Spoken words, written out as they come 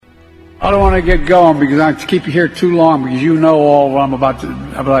I don't want to get going because I keep you here too long because you know all what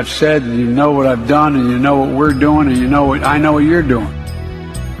what I've said, and you know what I've done, and you know what we're doing, and I know what you're doing.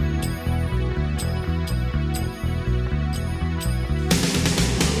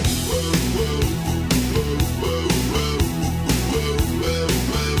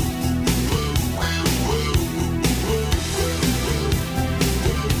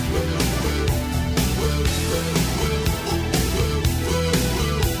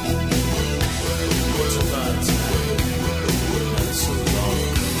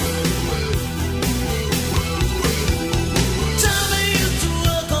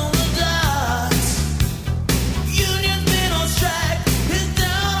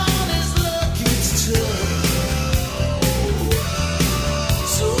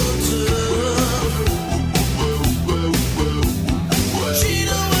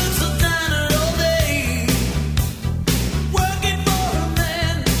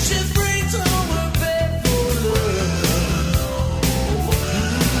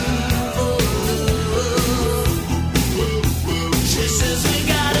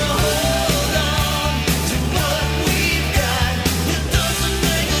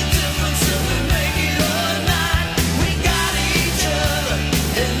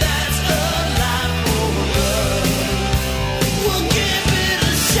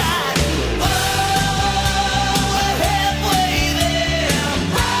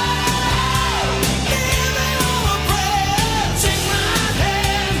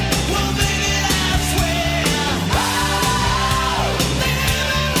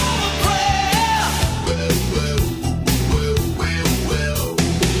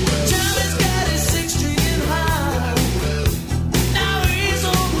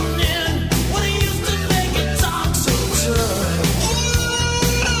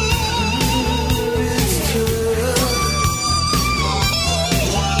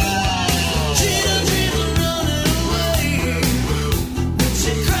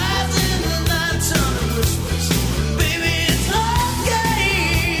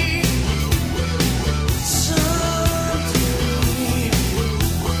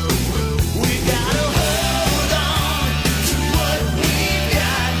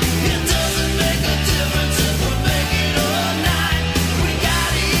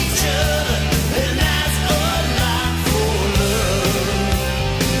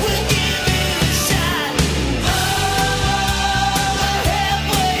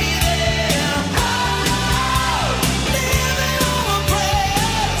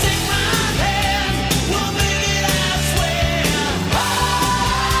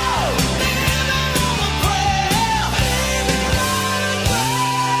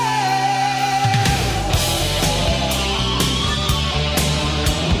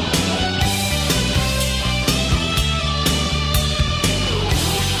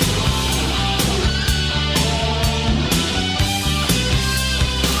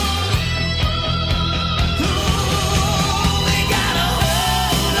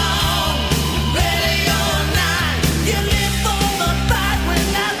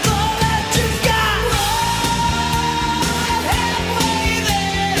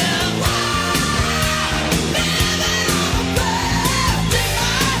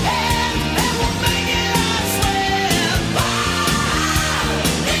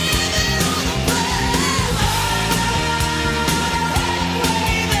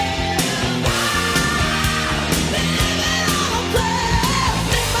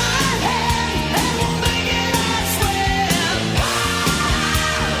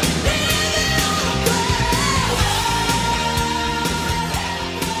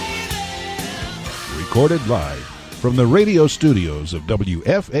 Recorded live from the radio studios of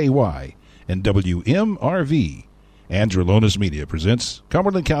WFAY and WMRV, Androlonis Media presents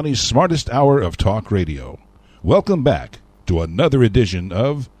Cumberland County's smartest hour of talk radio. Welcome back to another edition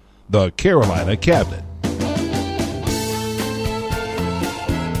of the Carolina Cabinet.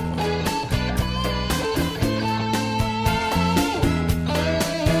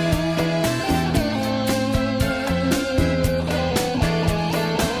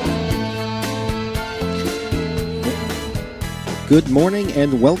 Good morning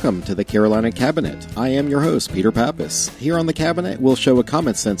and welcome to the Carolina Cabinet. I am your host, Peter Pappas. Here on the Cabinet, we'll show a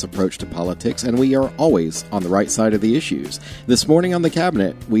common-sense approach to politics, and we are always on the right side of the issues. This morning on the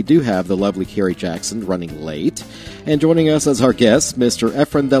Cabinet, we do have the lovely Carrie Jackson running late, and joining us as our guest, Mr.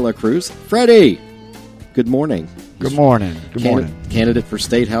 Efren de la Cruz. Freddy! Good morning. Good morning. Good morning. Candidate for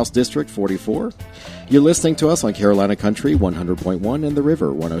State House District 44. You're listening to us on Carolina Country 100.1 and The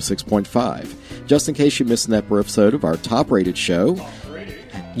River 106.5. Just in case you missed an episode of our top-rated show,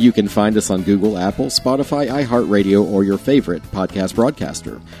 You can find us on Google, Apple, Spotify, iHeartRadio, or your favorite podcast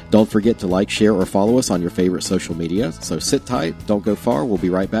broadcaster. Don't forget to like, share, or follow us on your favorite social media. So sit tight, don't go far. We'll be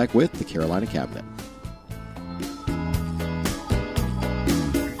right back with the Carolina Cabinet.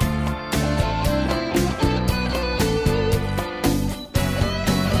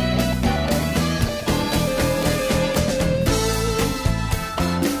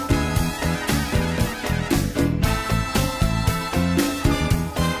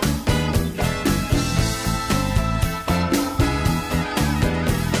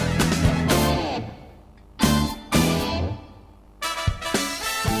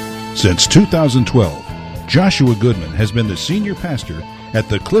 Since 2012, Joshua Goodman has been the senior pastor at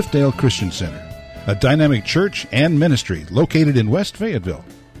the Cliffdale Christian Center, a dynamic church and ministry located in West Fayetteville.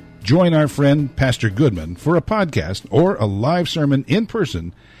 Join our friend Pastor Goodman for a podcast or a live sermon in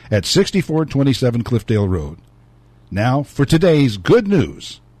person at 6427 Cliffdale Road. Now for today's good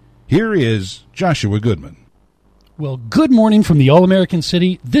news. Here is Joshua Goodman. Well, good morning from the All-American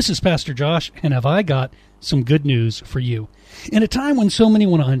City. This is Pastor Josh, and have I got some good news for you. In a time when so many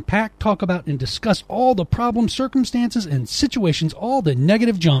want to unpack, talk about, and discuss all the problems, circumstances, and situations, all the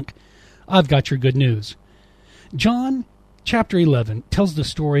negative junk, I've got your good news. John chapter 11 tells the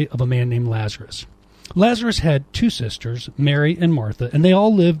story of a man named Lazarus. Lazarus had two sisters, Mary and Martha, and they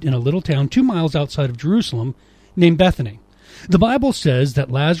all lived in a little town 2 miles outside of Jerusalem named Bethany. The Bible says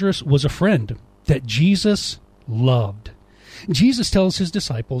that Lazarus was a friend that Jesus loved. Jesus tells his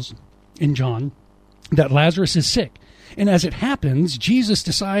disciples in John that Lazarus is sick. And as it happens, Jesus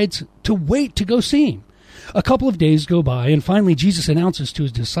decides to wait to go see him. A couple of days go by, and finally Jesus announces to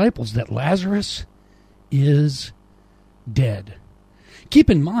his disciples that Lazarus is dead. Keep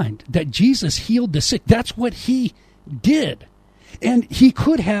in mind that Jesus healed the sick. That's what he did. And he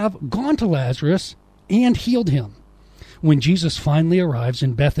could have gone to Lazarus and healed him. When Jesus finally arrives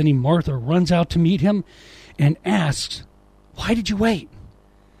in Bethany, Martha runs out to meet him and asks, "Why did you wait?"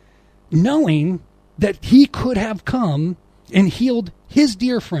 Knowing that he could have come and healed his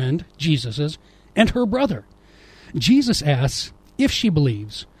dear friend, Jesus's, and her brother. Jesus asks if she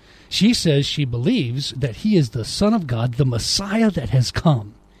believes. She says she believes that he is the Son of God, the Messiah that has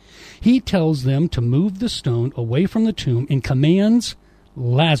come. He tells them to move the stone away from the tomb and commands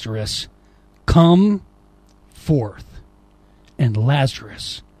Lazarus, "Come forth." And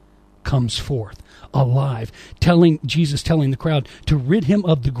Lazarus comes forth, alive, Jesus telling the crowd to rid him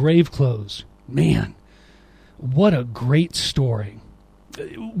of the grave clothes. Man, what a great story.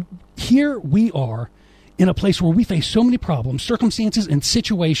 Here we are in a place where we face so many problems, circumstances, and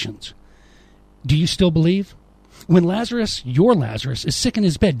situations. Do you still believe? When Lazarus, your Lazarus, is sick in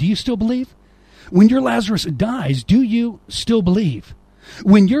his bed, do you still believe? When your Lazarus dies, do you still believe?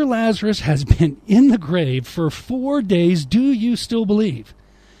 When your Lazarus has been in the grave for 4 days, do you still believe?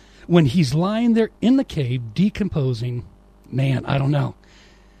 When he's lying there in the cave, decomposing, man, I don't know.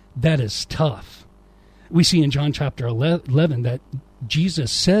 That is tough. We see in John chapter 11 that Jesus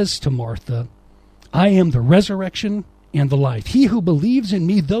says to Martha, "I am the resurrection and the life. He who believes in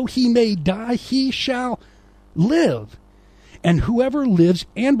me, though he may die, he shall live. And whoever lives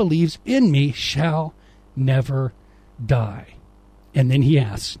and believes in me shall never die." And then he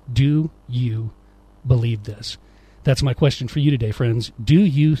asks, do you believe this? That's my question for you today, friends. Do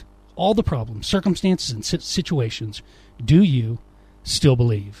you, all the problems, circumstances, and situations, do you still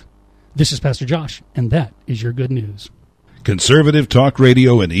believe? This is Pastor Josh, and that is your good news. Conservative talk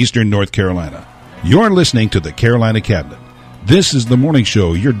radio in Eastern North Carolina. You're listening to the Carolina Cabinet. This is the morning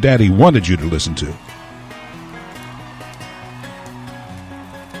show your daddy wanted you to listen to.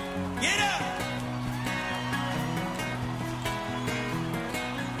 Get up!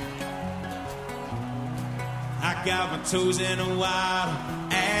 I got my toes in the water,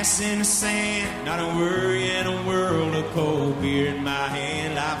 ass in the sand, not a worry in a world of cold beer in my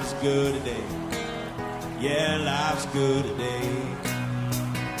hand. Life is good today. Yeah, life's good today.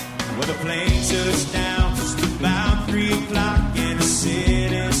 Well, the plane touched down just about 3 o'clock, and the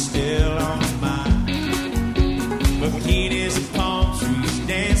city's still on my mind. Bikinis and palm trees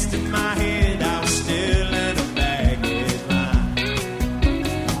danced in my head. I was still in a baggage line.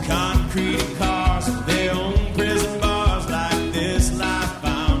 Concrete cars with their own prison bars, like this life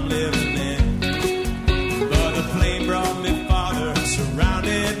I'm living in. But the plane brought me farther,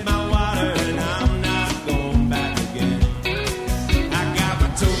 surrounded my water, and I'm not going back again. I got my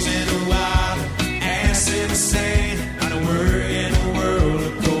toes in the water, ass in the sand, not a word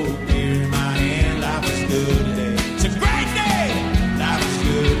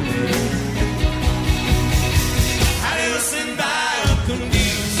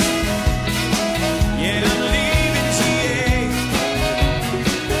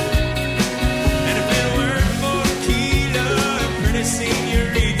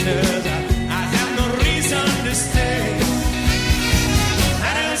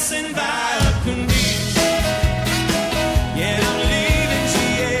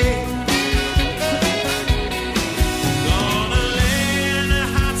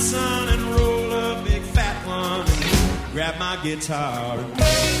my guitar.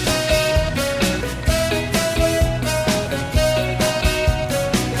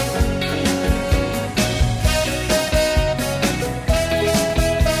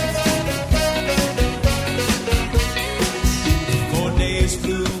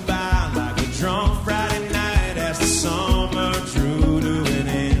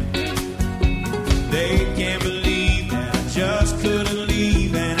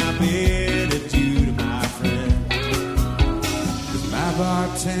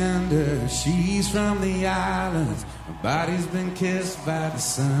 She's from the islands, her body's been kissed by the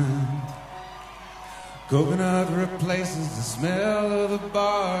sun. Coconut replaces the smell of the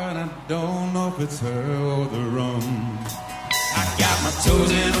bar, and I don't know if it's her or the rum. I got my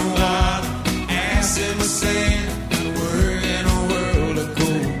toes in the water, ass in the sand, and we're in a world of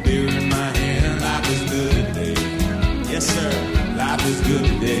cold beer in my hand. Life is good today, yes sir, life is good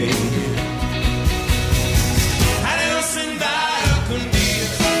today. Adios and bye, con Dios.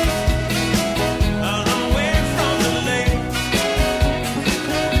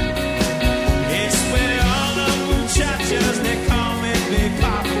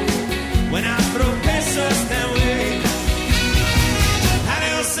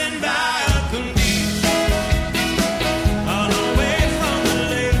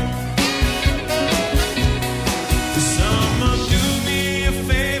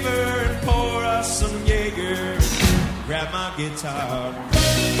 Guitar.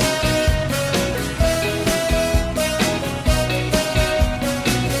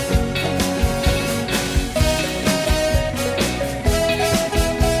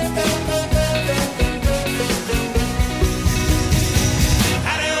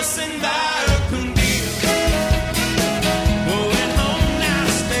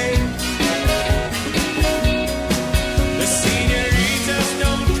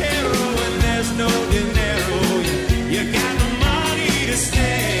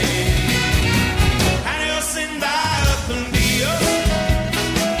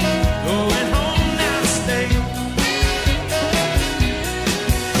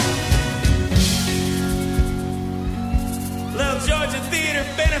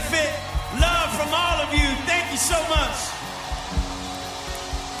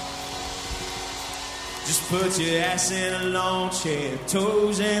 Put your ass in a lawn chair,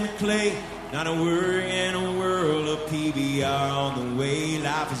 toes in the clay. Not a worry in a world of PBR on the way.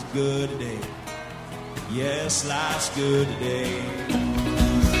 Life is good today. Yes, life's good today.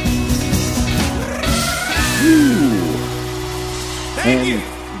 Thank you.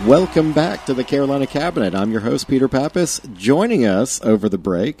 Welcome back to the Carolina Cabinet. I'm your host, Peter Pappas. Joining us over the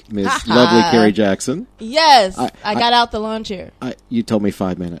break, Miss Lovely Carrie Jackson. Yes, I got out the lawn chair. You told me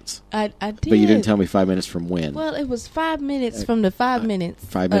 5 minutes. I did. But you didn't tell me 5 minutes from when. Well, it was 5 minutes from the 5 minutes.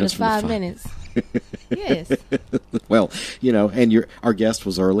 5 minutes from the 5 minutes. Yes. Well, and our guest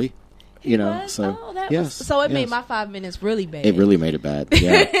was early. So it made my 5 minutes really bad. It really made it bad.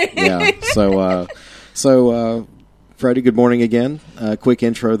 Yeah, yeah. So, Freddy, good morning again. Quick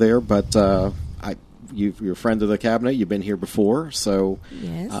intro there, but you're a friend of the cabinet. You've been here before, so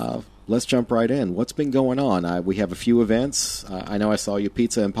yes. Let's jump right in. What's been going on? We have a few events. I know I saw you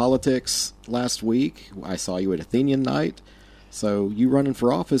Pizza and Politics last week. I saw you at Athenian Night. So you running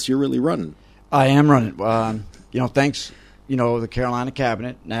for office? You're really running. I am running. Thanks. The Carolina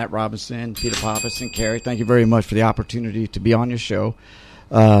Cabinet, Nat Robinson, Peter Pappas, and Carrie. Thank you very much for the opportunity to be on your show.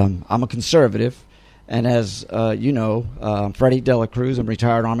 I'm a conservative. And as I'm Freddy Cruz. I'm a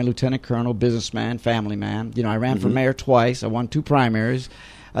retired Army Lieutenant Colonel, businessman, family man. I ran for mayor twice. I won 2 primaries.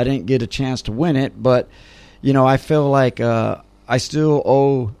 I didn't get a chance to win it, but, I feel like I still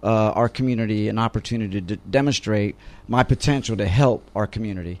owe our community an opportunity to demonstrate my potential to help our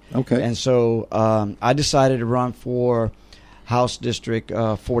community. Okay. And so I decided to run for House District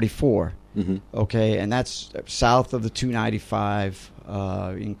 44. Mm-hmm. Okay, and that's south of the 295.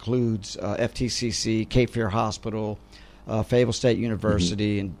 Includes FTCC, Cape Fear Hospital, Fayetteville State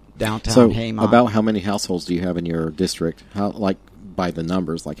University, and downtown Haymont. About how many households do you have in your district? By the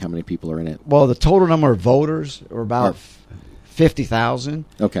numbers, how many people are in it? Well, the total number of voters are about 50,000.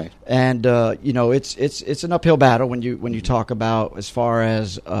 Okay, and it's an uphill battle when you talk about as far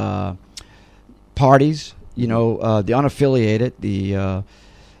as parties. The unaffiliated,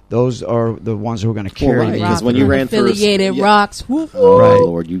 those are the ones who are going to carry. Right, because when you ran for affiliated rocks. Oh, right.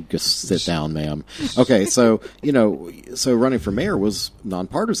 Lord, you just sit down, ma'am. Okay, so running for mayor was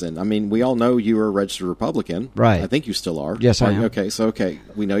nonpartisan. I mean, we all know you are a registered Republican. Right. I think you still are. Yes, I am. Okay,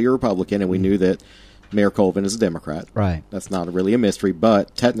 we know you're a Republican, and we knew that Mayor Colvin is a Democrat. Right. That's not really a mystery,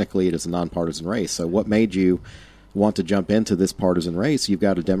 but technically it is a nonpartisan race. So what made you want to jump into this partisan race? You've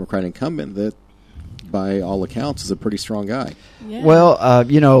got a Democrat incumbent that by all accounts, is a pretty strong guy. Yeah. Well,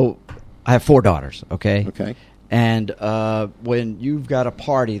 I have 4 daughters, okay? Okay. And when you've got a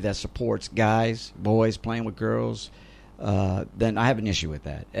party that supports guys, boys playing with girls, then I have an issue with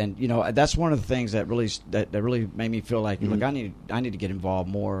that. And that's one of the things that really made me feel like, look, I need to get involved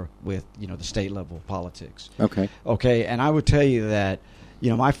more with the state level politics. Okay. And I would tell you that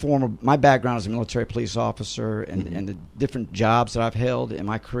my background as a military police officer and the different jobs that I've held in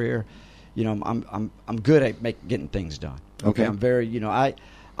my career, I'm good at getting things done. Okay. I'm very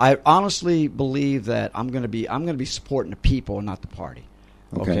I honestly believe that I'm going to be supporting the people, not the party.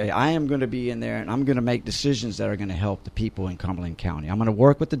 Okay. I am going to be in there, and I'm going to make decisions that are going to help the people in Cumberland County. I'm going to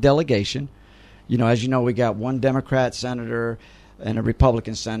work with the delegation. As you know, we got 1 Democrat senator and a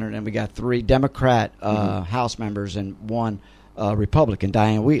Republican senator, and we got 3 Democrat House members and 1 Republican,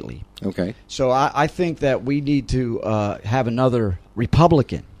 Diane Wheatley. Okay. So I think that we need to have another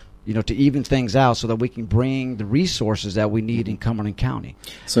Republican, to even things out so that we can bring the resources that we need in Cumberland County.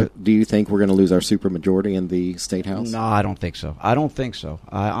 So do you think we're going to lose our supermajority in the State House? No, I don't think so. I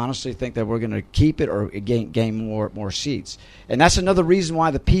honestly think that we're going to keep it or gain more seats. And that's another reason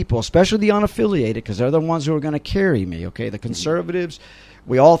why the people, especially the unaffiliated, because they're the ones who are going to carry me, okay? The conservatives,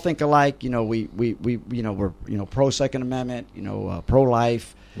 we all think alike. We're pro Second Amendment, pro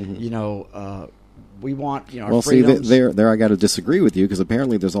life, we want our freedoms. See, there I got to disagree with you, because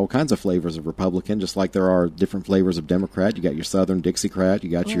apparently there's all kinds of flavors of Republican, just like there are different flavors of Democrat. You got your Southern Dixiecrat, you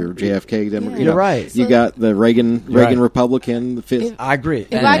got your JFK Democrat. You're right. You got the Reagan Republican. The fifth. I agree.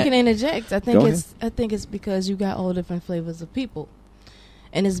 If I can interject, I think it's because you got all different flavors of people,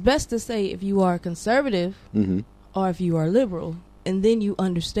 and it's best to say if you are conservative or if you are liberal, and then you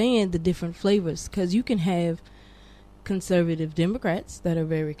understand the different flavors, because you can have conservative Democrats that are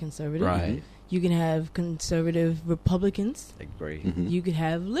very conservative. Right. You can have conservative Republicans. I agree. You could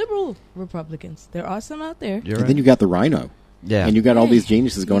have liberal Republicans. There are some out there. And then you got the rhino. Yeah. And you got all these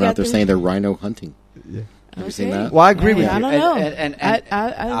geniuses going out there saying they're rhino hunting. Yeah. Have you seen that? Well, I agree with you. I don't know. And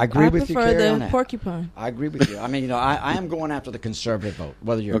I agree with you, prefer Carrie, on the that. porcupine. I agree with you. I mean, I am going after the conservative vote.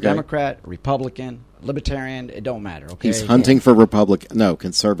 Whether you're a Democrat, Republican, Libertarian, it don't matter. Okay. He's hunting for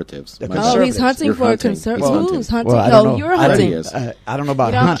conservatives. He's hunting for conservatives. Who's hunting? Well, I don't know. You're hunting. I don't know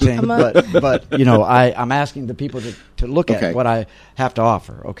about hunting, but I'm asking the people to look at what I have to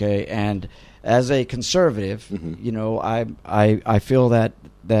offer. Okay, and as a conservative, I feel that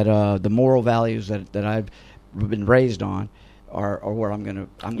the moral values that I've been raised on are where I'm going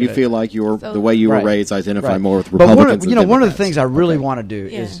to. You feel like the way you were raised identify more with But Republicans. one of the things I really want to do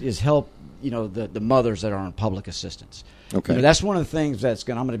is help the mothers that are on public assistance. Okay, that's one of the things I'm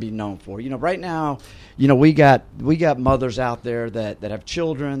going to be known for. Right now, we got mothers out there that have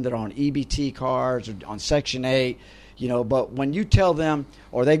children that are on EBT cards or on Section 8. But when you tell them,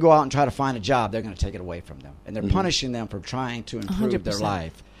 or they go out and try to find a job, they're going to take it away from them, and they're punishing them for trying to improve 100%. their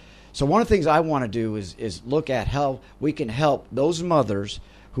life. So one of the things I want to do is look at how we can help those mothers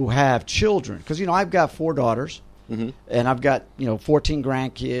who have children, because I've got 4 daughters, and I've got 14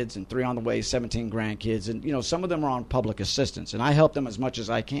 grandkids and 3 on the way, 17 grandkids, and some of them are on public assistance, and I help them as much as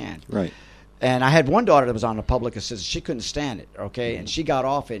I can. Right. And I had one daughter that was on the public assistance. She couldn't stand it, okay? And she got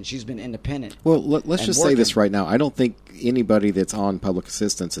off it, and she's been independent. Well, let's just say this right now. I don't think anybody that's on public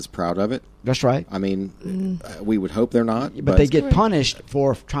assistance is proud of it. That's right. I mean, we would hope they're not. But they get punished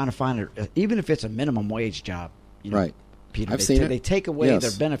for trying to find even if it's a minimum wage job. Right. Peter, I've seen it. They take away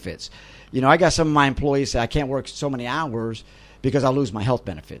their benefits. I got some of my employees say, I can't work so many hours because I'll lose my health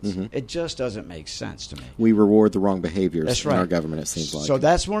benefits. It just doesn't make sense to me. We reward the wrong behaviors That's right. in our government, it seems like. So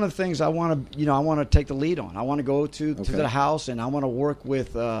that's one of the things I want to, I want to take the lead on. I want to go to the House, and I want to work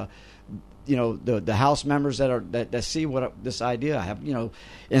with, the House members that see what this idea I have.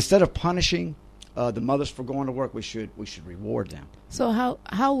 Instead of punishing the mothers for going to work, we should reward them. So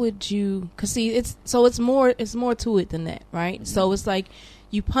how would you? Because see, it's more to it than that, right? So it's like,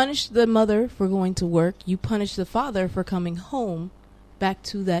 you punish the mother for going to work. You punish the father for coming home back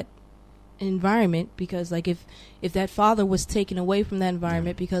to that environment, because like if that father was taken away from that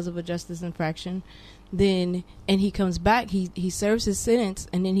environment because of a justice infraction, then and he comes back, he serves his sentence,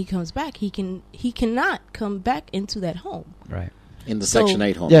 and then he comes back, he cannot come back into that home. Right. In the Section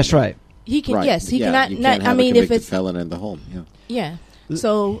 8 home. That's right. He can. Right. Yes, he cannot. You can't have a convicted felon in the home. Yeah.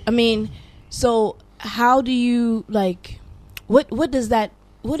 So so how do you like? What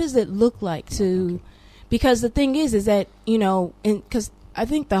does it look like to? Because the thing is that because I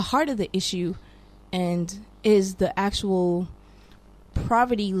think the heart of the issue, is the actual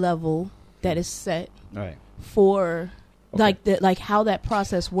poverty level that is set right. for like how that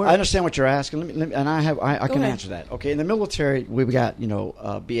process works. I understand what you're asking, and I can ahead. answer that. Okay, in the military, we've got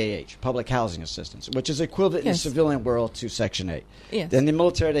BAH, Public Housing Assistance, which is equivalent in the civilian world to Section 8. Yes. Then in the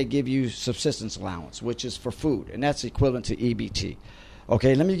military, they give you subsistence allowance, which is for food, and that's equivalent to EBT.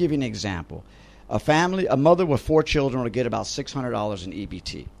 Okay, let me give you an example. A mother with 4 children will get about $600 in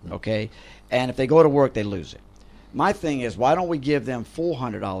EBT. Okay, and if they go to work, they lose it. My thing is, why don't we give them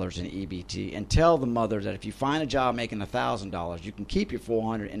 $400 in EBT and tell the mother that if you find a job making $1,000, you can keep your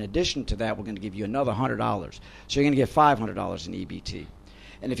 $400. In addition to that, we're going to give you another $100. So you're going to get $500 in EBT.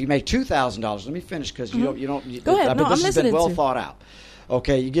 And if you make $2,000, let me finish because you don't. Go ahead. This has been well thought out.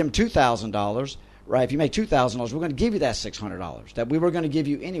 Okay, you give them $2,000. Right, if you make $2,000, we're going to give you that $600 that we were going to give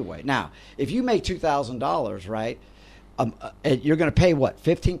you anyway. Now, if you make $2,000, right, you're going to pay what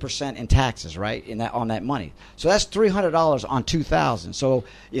 15% in taxes, right, on that money. So that's $300 on $2,000. So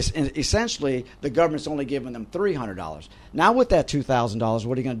essentially, the government's only giving them $300. Now, with that $2,000,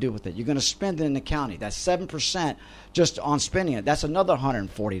 what are you going to do with it? You're going to spend it in the county. That's 7% just on spending it. That's another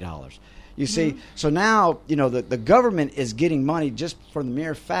 $140. You see, so now the government is getting money just for the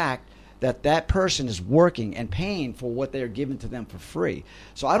mere fact that person is working and paying for what they're giving to them for free.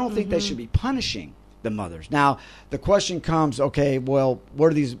 So I don't think they should be punishing the mothers. Now, the question comes, okay, well,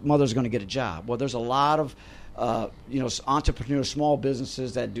 where are these mothers going to get a job? Well, there's a lot of entrepreneurs, small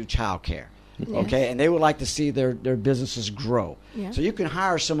businesses that do child care. Okay, and they would like to see their businesses grow. Yeah. So you can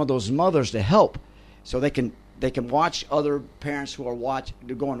hire some of those mothers to help so they can watch other parents who are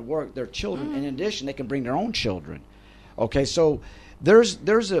going to work, their children. And in addition, they can bring their own children. Okay, so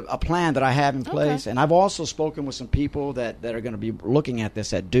there's a plan that I have in place, and I've also spoken with some people that are going to be looking at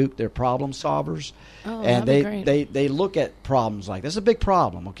this at Duke. They're problem solvers, and they look at problems like this. It's a big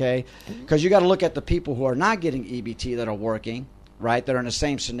problem, okay? Because you got to look at the people who are not getting EBT that are working, right? That are in the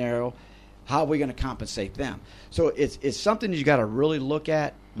same scenario. How are we going to compensate them? So it's something you got to really look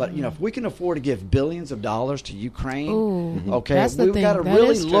at. But if we can afford to give billions of dollars to Ukraine, okay, we've got to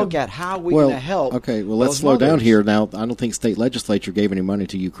really look at how we're going to help. Okay, well, let's slow down here. Now, I don't think state legislature gave any money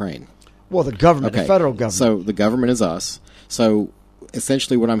to Ukraine. Well, the government, the federal government. So the government is us. So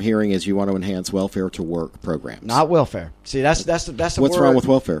essentially, what I'm hearing is you want to enhance welfare to work programs. Not welfare. See, that's what's wrong with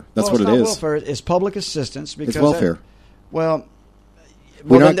welfare? That's what it is. Welfare. It's public assistance because it's welfare.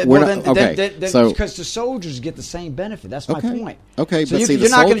 Because the soldiers get the same benefit. That's my point. Okay, so but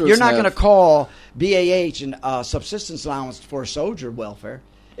you're not going to call BAH and subsistence allowance for soldier welfare.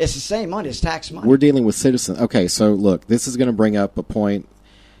 It's the same money. It's tax money. We're dealing with citizens. Okay, so look, this is going to bring up a point.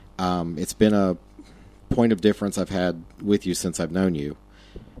 It's been a point of difference I've had with you since I've known you.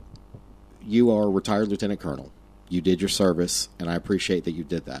 You are a retired lieutenant colonel. You did your service, and I appreciate that you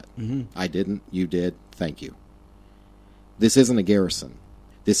did that. I didn't. You did. Thank you. This isn't a garrison.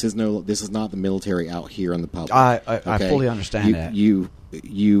 This is not the military out here in the public. I fully understand that. You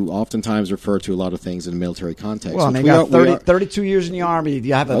oftentimes refer to a lot of things in the military context. Well, I got 32 years in the Army.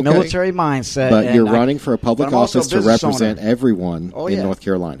 You have a military mindset. But you're running for a public office to represent everyone in North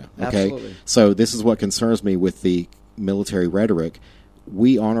Carolina. Okay? Absolutely. So this is what concerns me with the military rhetoric.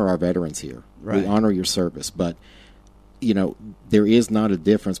 We honor our veterans here. Right. We honor your service. But, there is not a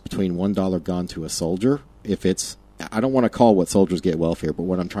difference between $1 gone to a soldier if it's I don't want to call what soldiers get welfare, but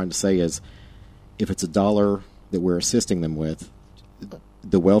what I'm trying to say is if it's $1 that we're assisting them with,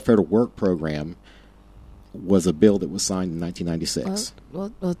 the Welfare to Work program was a bill that was signed in 1996.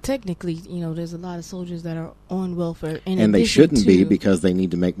 Well, technically, there's a lot of soldiers that are on welfare. And they shouldn't be because they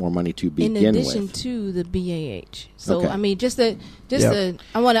need to make more money to begin with. In addition to the BAH. So, I mean,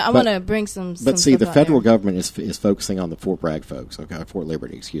 I want to bring some But see, the federal government is focusing on the Fort Bragg folks, Fort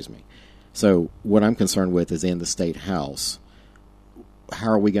Liberty, excuse me. So what I'm concerned with is in the state house, how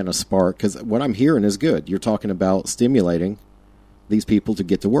are we going to spark? Because what I'm hearing is good. You're talking about stimulating these people to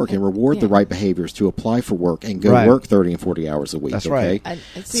get to work and reward the right behaviors to apply for work and go work 30 and 40 hours a week. That's right.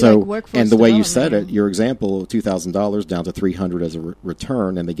 And the way you said it, your example, $2,000 down to $300 as a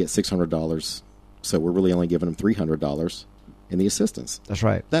return, and they get $600. So we're really only giving them $300 in the assistance. That's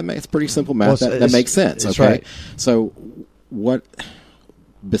right. It's pretty simple math. That makes sense. That's okay. Right. So what?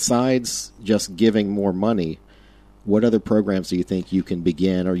 Besides just giving more money, what other programs do you think you can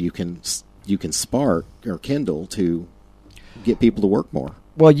begin or you can spark or kindle to get people to work more?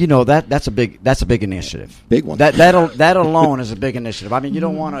 Well, that's a big initiative. Big one. That alone is a big initiative. I mean, you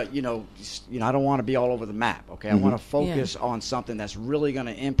don't want to, I don't want to be all over the map. Okay, I want to focus on something that's really going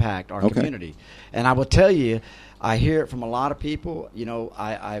to impact our community. And I will tell you, I hear it from a lot of people.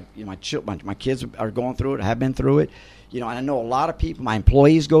 My kids are going through it. Have been through it. And I know a lot of people, my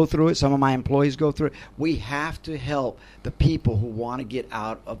employees go through it. Some of my employees go through it. We have to help the people who want to get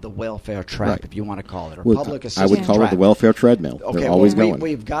out of the welfare trap, if you want to call it, or public assistance. I would call it the welfare treadmill. Okay, They're always going.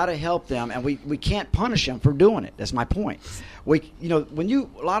 We've got to help them, and we can't punish them for doing it. That's my point. A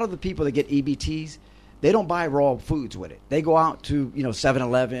lot of the people that get EBTs, they don't buy raw foods with it. They go out to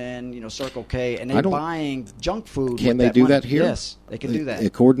 7-Eleven, Circle K, and they're buying junk food. Can they do that here? Yes, they can do that.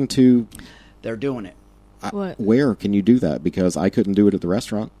 According to, they're doing it. Where can you do that? Because I couldn't do it at the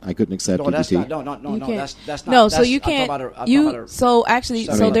restaurant. I couldn't accept EBT. That's not. No, so you can't. So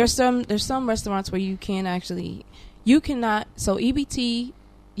there's some restaurants where you can actually, you cannot. So EBT,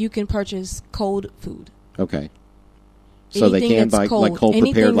 you can purchase cold food. Okay. So they can buy cold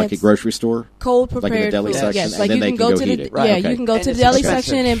prepared, like a grocery store, cold prepared, like in the deli food. section, yes, and like then you they can go to heat the it. Right, you can go to the deli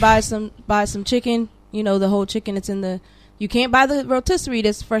section and buy some chicken. The whole chicken that's in the. You can't buy the rotisserie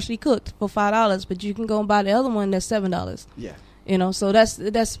that's freshly cooked for $5, but you can go and buy the other one that's $7. Yeah. So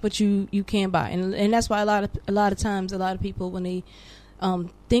that's what you can buy, and that's why a lot of times a lot of people when they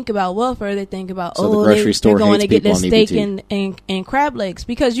think about welfare, they think about the grocery store they're going to get their steak EBT. and crab legs,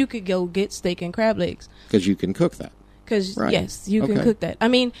 because you could go get steak and crab legs because you can cook that. Because yes, you can cook that. I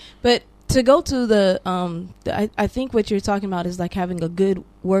mean, but to go to the I think what you're talking about is like having a good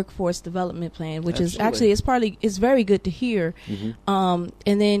workforce development plan, which is actually it's very good to hear. Mm-hmm.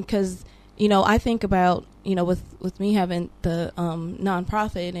 And then because I think about with me having the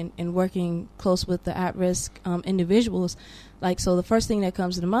nonprofit and working close with the at-risk individuals, so the first thing that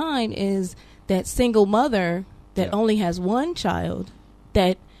comes to mind is that single mother that only has one child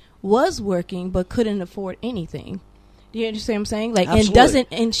that was working but couldn't afford anything. Do you understand what I'm saying?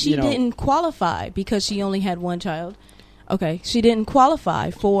 And she didn't qualify because she only had one child. Okay, she didn't qualify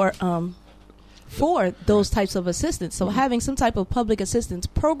for those types of assistance. So having some type of public assistance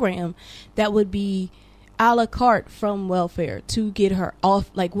program that would be a la carte from welfare to get her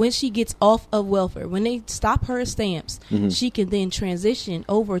off, like when she gets off of welfare, when they stop her stamps, she can then transition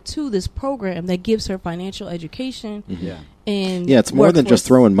over to this program that gives her financial education. And it's more than just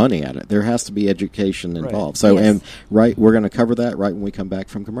throwing money at it. There has to be education involved. So we're going to cover that right when we come back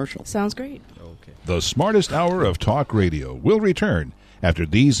from commercial. Sounds great. Okay. The smartest hour of talk radio will return after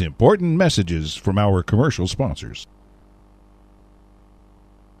these important messages from our commercial sponsors.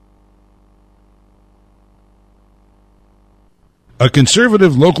 A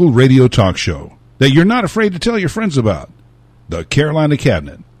conservative local radio talk show that you're not afraid to tell your friends about. The Carolina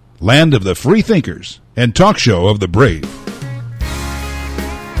Cabinet, land of the free thinkers and talk show of the brave.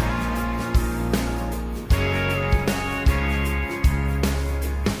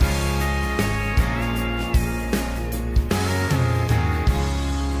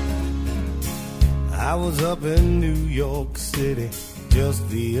 I was up in New York City just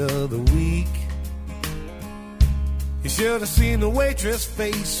the other week. You should have seen the waitress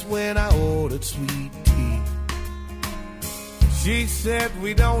face when I ordered sweet tea. She said,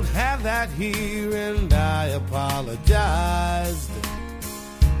 "We don't have that here," and I apologized.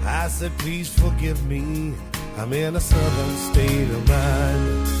 I said, "Please forgive me, I'm in a southern state of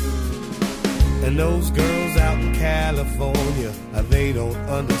mind." And those girls out in California, they don't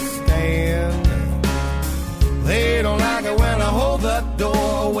understand. They don't like it when I hold the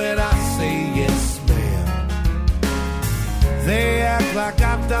door when I say yes, ma'am. They act like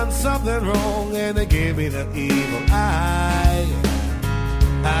I've done something wrong and they give me the evil eye.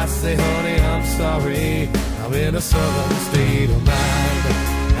 I say, "Honey, I'm sorry, I'm in a southern state of mind.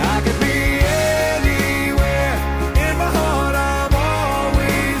 I could be anywhere, in my heart I'm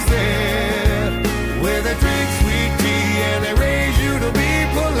always there. Where they drink sweet tea and they raise you to be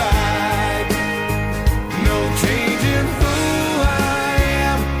polite. No changing who I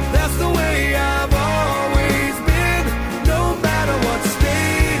am, that's the way I've always been. No matter what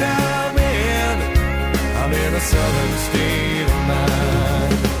state I'm in a southern state of mind."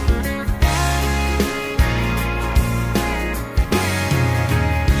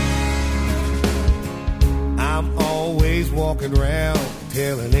 I'm always walking around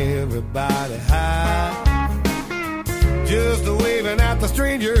telling everybody hi, just waving at the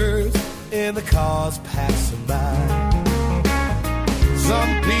strangers in the cars passing by.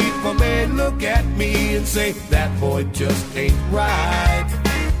 Some people may look at me and say, "That boy just ain't right."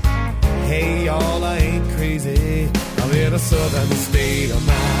 Hey y'all, I ain't crazy, I'm in a southern state of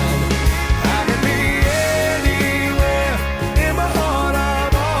mind. I can be anywhere, in my heart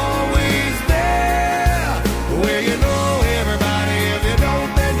I'm always there. Where you know everybody, if you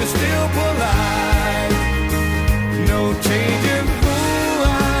don't then you're still polite. No changing who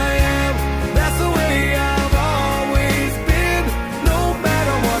I am, that's the way I've always been. No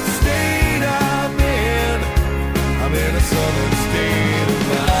matter what state I'm in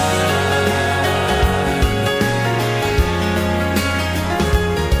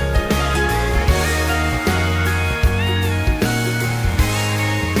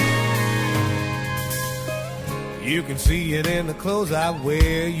in the clothes I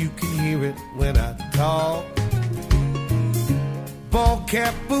wear, you can hear it when I talk. Ball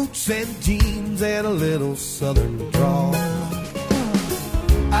cap, boots, and jeans, and a little southern drawl.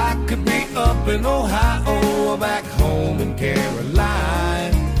 I could be up in Ohio or back home in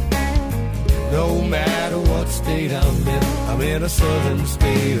Carolina. No matter what state I'm in a southern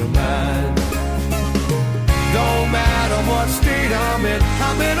state of mind. Don't matter what state I'm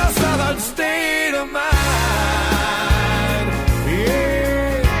in a southern state of mind.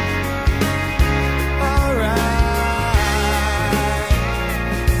 Yeah, alright.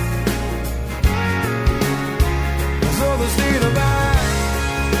 Southern state of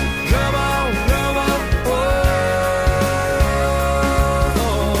mind. Come on, come on,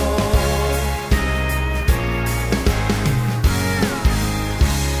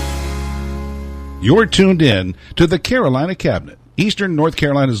 You're tuned in to the Carolina Cabinet, Eastern North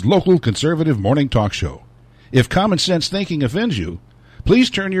Carolina's local conservative morning talk show. If common sense thinking offends you,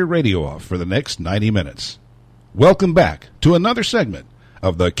 please turn your radio off for the next 90 minutes. Welcome back to another segment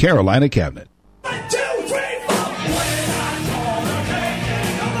of the Carolina Cabinet. 1, 2, 3, 4.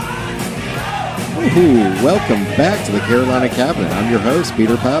 Woohoo! Welcome back to the Carolina Cabinet. I'm your host,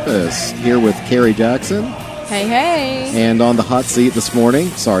 Peter Pappas, here with Carrie Jackson. Hey, hey. And on the hot seat this morning,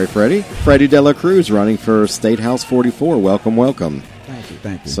 sorry, Freddy de la Cruz, running for State House 44. Welcome, welcome.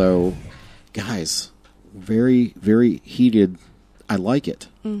 Thank you. So, guys, very, very heated. I like it.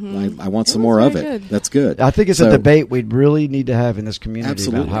 I want some more of it. good. That's good. I think it's So- a debate we'd really need to have in this community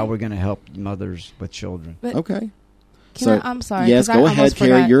Absolutely. about how we're going to help mothers with children. But Okay. I'm sorry. Yes, 'cause go I ahead, almost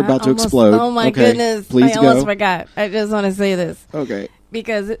Carrie. forgot. You're about I to almost- explode. Oh my Okay, goodness! please I almost go. forgot. I just want to say this Okay.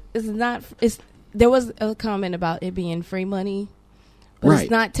 because it's not. There was a comment about it being free money, but Right. it's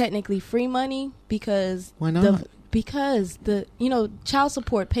not technically free money because Why not? because the child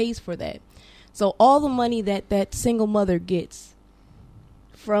support pays for that. So all the money that single mother gets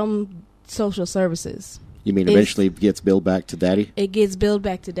from social services, You mean Is- eventually gets billed back to daddy? it gets billed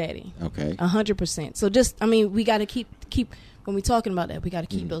back to daddy. Okay. 100%. So we got to keep when we're talking about that, we got to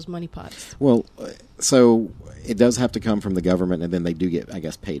keep those money pots. Well, so it does have to come from the government, and then they do get, I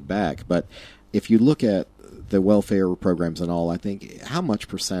guess, paid back. But if you look at the welfare programs and all, I think how much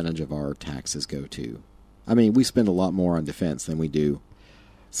percentage of our taxes go to? I mean, we spend a lot more on defense than we do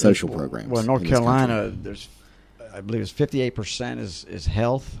social programs. Well, North in this country. Carolina, I believe it's 58% is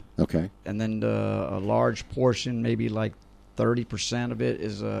health, Okay. and then a large portion, maybe like 30% of it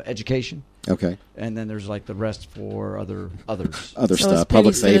is education, Okay. and then there's like the rest for others. Other So it's stuff,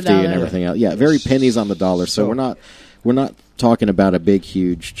 public pennies to the safety and dollar. everything else. Yeah, very pennies on the dollar. So we're not talking about a big,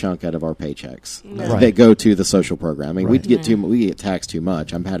 huge chunk out of our paychecks No. that go to the social program. I mean, Right. we get taxed too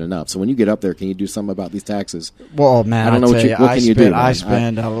much. I've had enough. So when you get up there, can you do something about these taxes? Well, man, I don't know what tell you- what can you do, man? I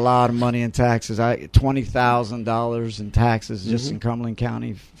spend a lot of money in taxes. $20,000 in taxes just in Cumberland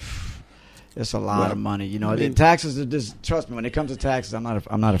County. It's a lot of money. The taxes are just, trust me, when it comes to taxes, I'm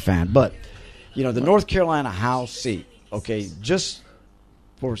not a fan. But the North Carolina House seat, okay, just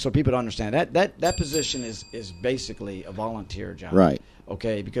so people to understand that position is basically a volunteer job, Right.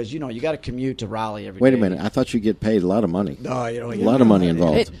 Okay, because you got to commute to Raleigh every day. Wait a minute. I thought you get paid a lot of money. No, you don't A get lot of money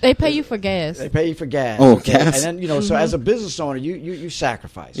involved. They pay you for gas. They pay you for gas. Oh, okay? gas. And then so as a business owner, you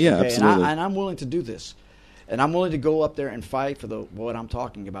sacrifice. Yeah, okay? absolutely. And I'm willing to do this, and I'm willing to go up there and fight for what I'm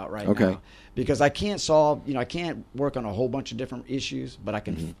talking about right Okay. now. Because I can't I can't work on a whole bunch of different issues, but I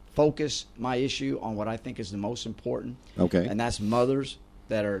can focus my issue on what I think is the most important. Okay. And that's mothers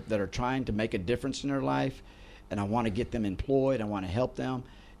that are trying to make a difference in their life, and I want to get them employed. I want to help them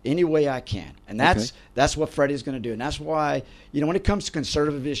any way I can, and that's what Freddy's going to do, and that's why when it comes to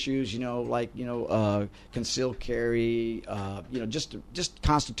conservative issues, concealed carry, just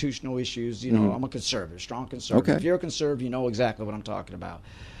constitutional issues. I'm a conservative, strong conservative. Okay. If you're a conservative, you know exactly what I'm talking about.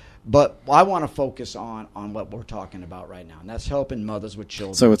 But I want to focus on what we're talking about right now, and that's helping mothers with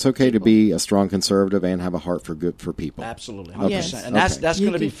children. So it's okay to be a strong conservative and have a heart for people. Absolutely, Okay. 100%. Yes. And that's Okay.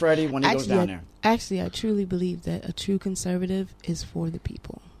 going to be Freddy when he goes down there. Actually, I truly believe that a true conservative is for the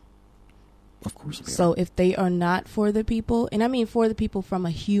people. Of course we are. So if they are not for the people, and I mean for the people from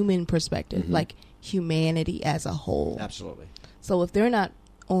a human perspective, like humanity as a whole. Absolutely. So if they're not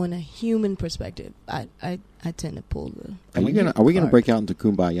on a human perspective, I tend to pull the. Are we gonna break out into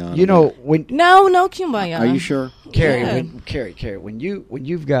kumbaya? When No kumbaya. Are you sure? Carrie, Yeah. when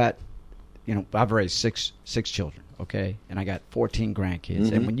you've got, I've raised six children, okay, and I got 14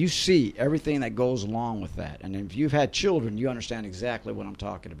 grandkids, and when you see everything that goes along with that, and if you've had children, you understand exactly what I'm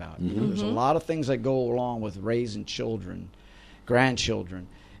talking about. There's a lot of things that go along with raising children, grandchildren,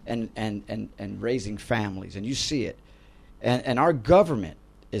 and raising families, and you see it, and our government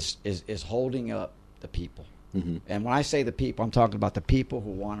is holding up the people. Mm-hmm. And when I say the people, I'm talking about the people who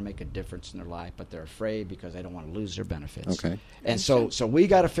want to make a difference in their life, but they're afraid because they don't want to lose their benefits. Okay. And so we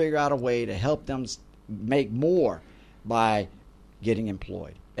got to figure out a way to help them make more by getting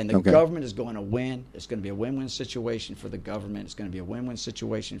employed. And the government is going to win. It's going to be a win-win situation for the government. It's going to be a win-win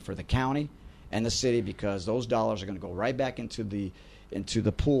situation for the county and the city, because those dollars are going to go right back into the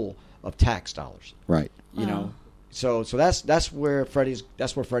pool of tax dollars. Right. You know. So that's where Freddy's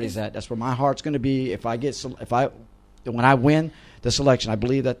at. That's where my heart's going to be when I win this election. I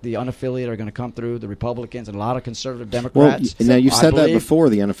believe that the unaffiliated are going to come through, the Republicans and a lot of conservative Democrats. Well, now you've said that before,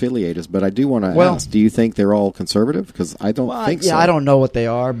 the unaffiliated, but I do want to ask, do you think they're all conservative? Because I don't think so. Yeah, I don't know what they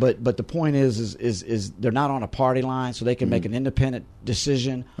are, but the point is they're not on a party line, so they can make an independent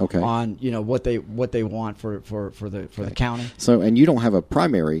decision on what they want for the county. So, and you don't have a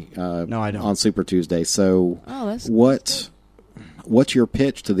primary no, I don't. on Super Tuesday. So what's your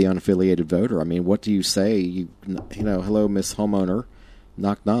pitch to the unaffiliated voter? I mean, what do you say? You know, hello, Miss Homeowner,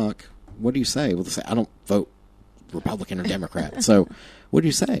 knock, knock. What do you say? Well, they say, I don't vote Republican or Democrat. So what do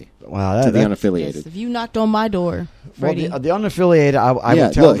you say to the unaffiliated? Yes, if you knocked on my door, Freddy. Well, the unaffiliated, I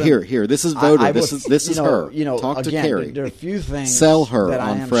would tell them. Here. This is voter. This is her. Talk to Carrie. There are a few things. Sell her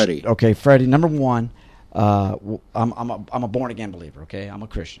on Freddy. Okay, Freddy, number one, I'm a born again believer. Okay, I'm a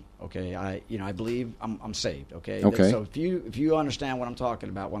Christian. Okay, I believe I'm saved. Okay. So if you understand what I'm talking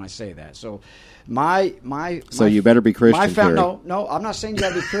about when I say that, so so you better be Christian. No, I'm not saying you got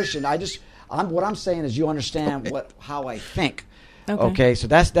to be Christian. What I'm saying is you understand how I think. Okay. So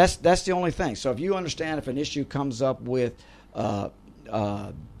that's the only thing. So if you understand, if an issue comes up with say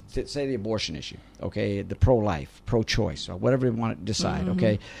the abortion issue, okay, the pro-life, pro-choice, or whatever you want to decide,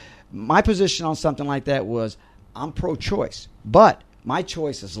 okay. My position on something like that was I'm pro-choice, but my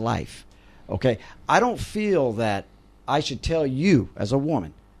choice is life. Okay, I don't feel that I should tell you as a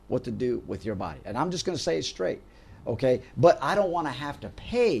woman what to do with your body, and I'm just going to say it straight. Okay, but I don't want to have to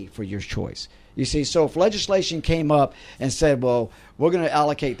pay for your choice. You see, so if legislation came up and said, well, we're going to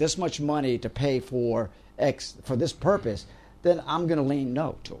allocate this much money to pay for X for this purpose, then I'm going to lean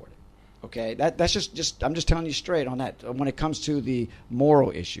no toward it. Okay, that's just I'm just telling you straight on that. When it comes to the moral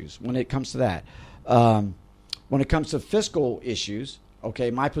issues, when it comes to that, when it comes to fiscal issues,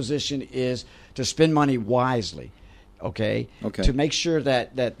 okay, my position is to spend money wisely. Okay. To make sure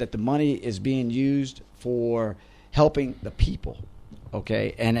that the money is being used for helping the people.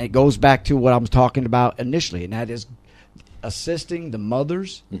 Okay, and it goes back to what I was talking about initially, and that is assisting the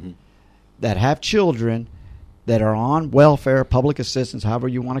mothers that have children that are on welfare, public assistance, however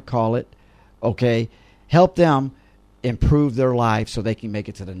you want to call it, okay, help them improve their life so they can make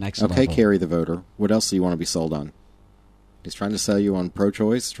it to the next level. Okay, Carrie the voter, what else do you want to be sold on? He's trying to sell you on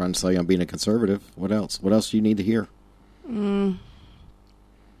pro-choice, trying to sell you on being a conservative. What else? What else do you need to hear?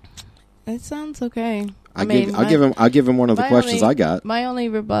 It sounds okay. I'll give him one of the questions I got. My only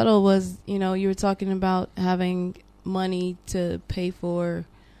rebuttal was, you were talking about having money to pay for,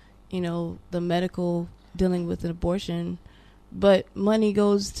 the medical dealing with an abortion, but money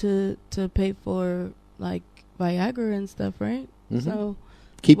goes to pay for like Viagra and stuff, right? So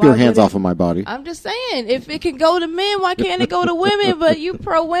keep your hands off of my body. I'm just saying, if it can go to men, why can't it go to women? But you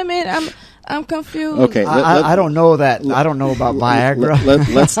pro women, I'm confused. Okay, I don't know that. I don't know about Viagra.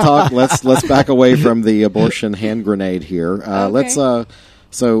 Let's talk. Let's back away from the abortion hand grenade here. Let's.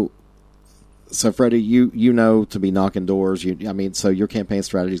 So Freddie, you know to be knocking doors. So your campaign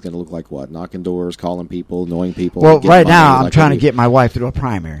strategy is going to look like what? Knocking doors, calling people, knowing people. Well, right now I'm trying to get my wife through a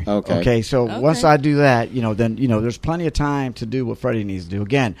primary. Okay. So once I do that, then there's plenty of time to do what Freddie needs to do.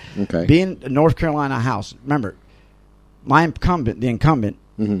 Again, being a North Carolina House. Remember, the incumbent,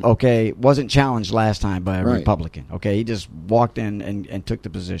 wasn't challenged last time by a Republican. Okay, he just walked in and took the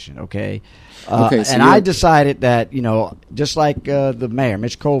position. Okay, and I decided that just like the mayor,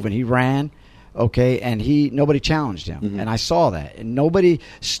 Mitch Colvin, he ran. Okay, and nobody challenged him, and I saw that, and nobody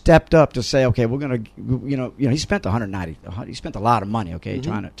stepped up to say, okay, we're gonna, he spent he spent a lot of money, okay,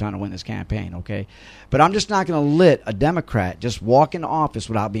 trying to win this campaign, okay, but I'm just not gonna let a Democrat just walk into office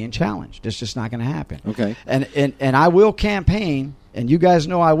without being challenged. It's just not gonna happen. Okay, and I will campaign, and you guys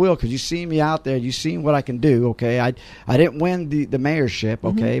know I will, because you see me out there, you seen what I can do, okay. I didn't win the mayorship,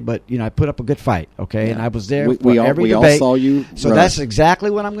 okay, but I put up a good fight, okay, and I was there for every debate. We all saw you. So that's exactly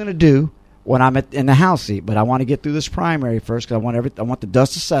what I'm gonna do when I'm in the House seat, but I want to get through this primary first, because I want the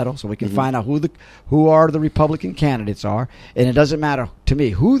dust to settle so we can find out who the Republican candidates are, and it doesn't matter to me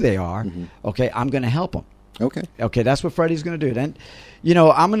who they are. Okay, I'm going to help them. Okay, that's what Freddie's going to do. Then,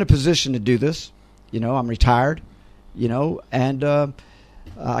 I'm in a position to do this. I'm retired. And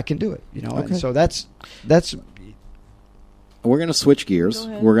I can do it. And so that's. We're going to switch gears.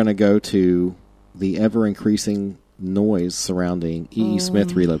 We're going to go to the ever-increasing noise surrounding E.E.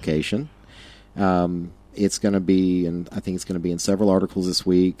 Smith relocation. It's going to be, and I think it's going to be in several articles this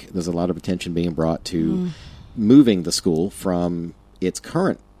week. There's a lot of attention being brought to moving the school from its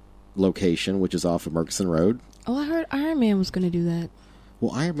current location, which is off of Murchison Road. Oh, I heard Iron Man was going to do that.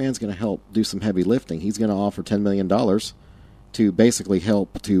 Well, Iron Man's going to help do some heavy lifting. He's going to offer $10 million to basically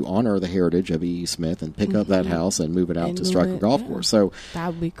help to honor the heritage of E.E. Smith and pick up that house and move it out to Stryker Golf Course. So that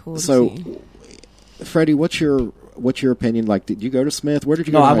would be cool. To see. Freddie, what's your opinion? Like, did you go to Smith? Where did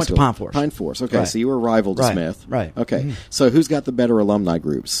you go? No, to I high went school? to Pine Forest. Pine Forest. Okay, Right. so you were a rival to Right. Smith. Right. Okay, so who's got the better alumni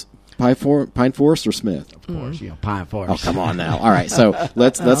groups? Pine Forest or Smith? Of course, Pine Oh, Forest. come on now. All right, so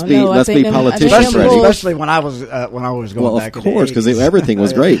let's be no, I think politicians, them Freddie. boys- Especially when I was going Well, back. of course, because everything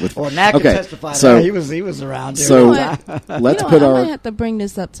was great. With, Well, Nat can testify. so He was around. There. so let's let's put I our might have to bring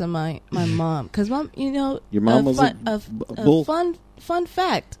this up to my mom because mom, Your mom was a bull? fun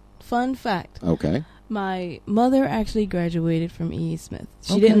fact. okay. My mother actually graduated from E.E. Smith.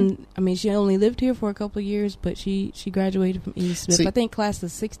 She Okay. didn't. I mean, she only lived here for a couple of years, but she graduated from E.E. Smith. See, I think class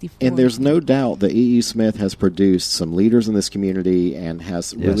of '64. And there's no doubt that E.E. Smith has produced some leaders in this community and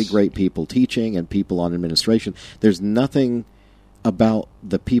has really Yes. great people teaching and people on administration. There's nothing about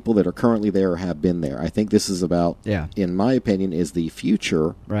the people that are currently there or have been there. I think this is about, in my opinion, is the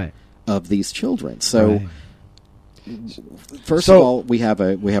future Right. of these children. So, Right. first of all, we have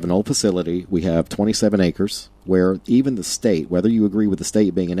an old facility. We have 27 acres where even the state, whether you agree with the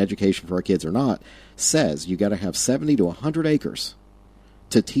state being an education for our kids or not, says you got to have 70 to 100 acres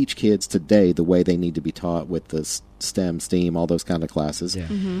to teach kids today the way they need to be taught with the STEM, STEAM, all those kind of classes. Yeah.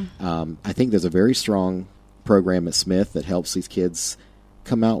 I think there's a very strong program at Smith that helps these kids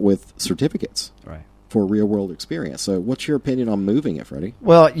come out with certificates Right. for real-world experience. So what's your opinion on moving it, Freddie?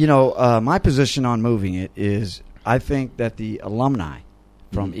 Well, my position on moving it is I think that the alumni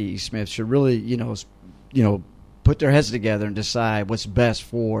from E.E. Smith should really, put their heads together and decide what's best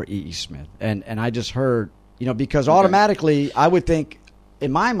for E.E. Smith. And I just heard, because automatically I would think,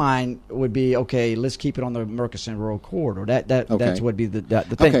 in my mind, would be, okay, let's keep it on the Murchison Road corridor. That's would be the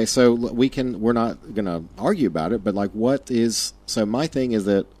thing. Okay, so we're not going to argue about it, but so my thing is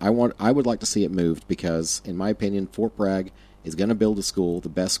that I would like to see it moved because, in my opinion, Fort Bragg is going to build a school, the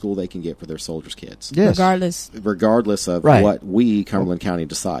best school they can get for their soldiers' kids. Yes. Regardless of Right. what we, Cumberland County,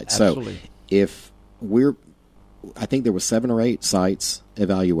 decide. Absolutely. So I think there were 7 or 8 sites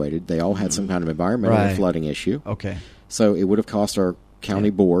evaluated. They all had some kind of environmental or Right. flooding issue. Okay. So it would have cost our county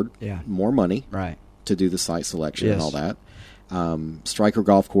board more money Right. to do the site selection Yes. and all that. Stryker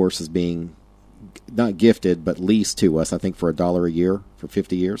Golf Course is being not gifted, but leased to us, I think, for $1 a year for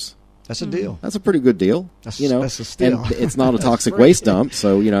 50 years. That's a deal. That's a pretty good deal. That's a steal. And it's not a toxic great. waste dump,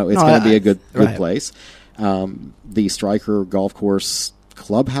 so it's going to be a good right. place. The Stryker Golf Course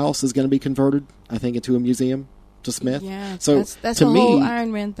clubhouse is going to be converted, I think, into a museum to Smith. Yeah, so that's to the me, whole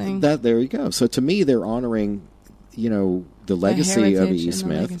Iron Man thing. there you go. So to me, they're honoring, the legacy of heritage E. and the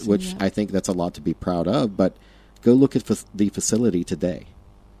Smith, legacy, which yeah. I think that's a lot to be proud of. But go look at the facility today.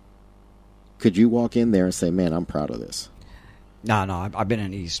 Could you walk in there and say, "Man, I'm proud of this"? No, I've been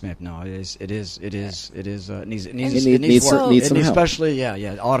in E. Smith. No, it is. It needs needs work. needs some help. Especially,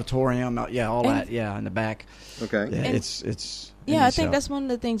 auditorium, all that, in the back. Okay. Yeah, And- it's. Yeah, I think that's one of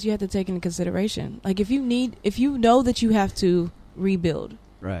the things you have to take into consideration. Like if you know that you have to rebuild,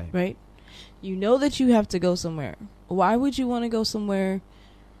 right? You know that you have to go somewhere. Why would you want to go somewhere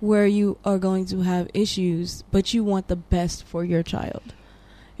where you are going to have issues, but you want the best for your child?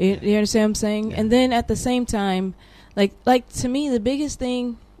 You understand what I'm saying? Yeah. And then at the same time, like to me, the biggest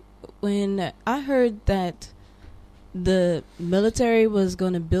thing when I heard that the military was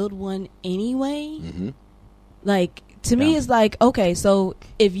going to build one anyway, like to me, it's like, okay, so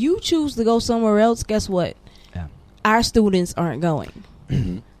if you choose to go somewhere else, guess what? Yeah. Our students aren't going.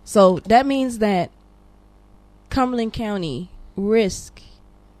 So that means that Cumberland County risk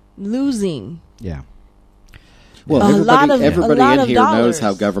losing. Yeah. Well, A lot everybody in of here dollars. knows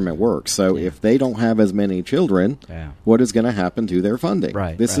how government works. So if they don't have as many children, what is going to happen to their funding?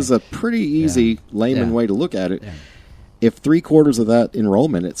 Right, This right. is a pretty easy layman Yeah. way to look at it. Yeah. If 3/4 of that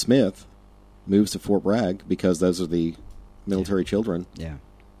enrollment at Smith moves to Fort Bragg because those are the military children,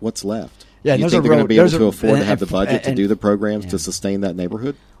 what's left? Yeah, you there's think a they're going to road- be able there's to a- afford to and- have the budget to and- do the programs yeah. to sustain that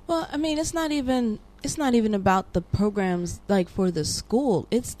neighborhood? Well, I mean, it's not even about the programs like for the school.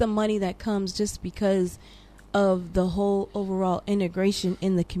 It's the money that comes just because of the whole overall integration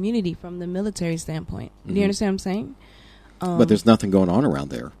in the community from the military standpoint. Do you understand what I'm saying? But there's nothing going on around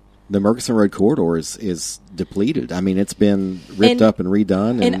there. The Murchison Road corridor is depleted. I mean, it's been ripped up and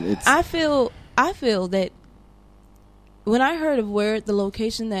redone, and it's I feel that when I heard of where the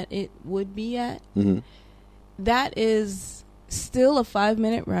location that it would be at, that is still a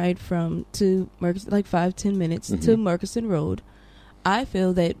 5-minute ride to like 5-10 minutes to Murchison Road. I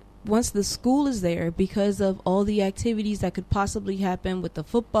feel that once the school is there, because of all the activities that could possibly happen with the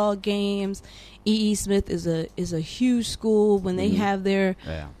football games, E.E. Smith is a huge school. When they have their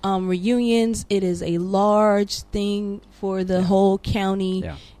reunions, it is a large thing for the whole county.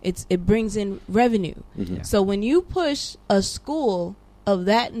 Yeah. It brings in revenue. So when you push a school of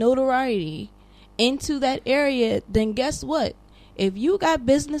that notoriety into that area, then guess what? If you got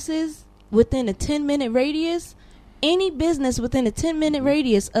businesses within a 10-minute radius, any business within a 10-minute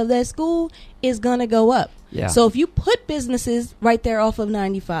radius of that school is going to go up. Yeah. So if you put businesses right there off of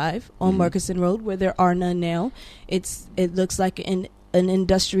 95 on Murchison Road, where there are none now, it looks like an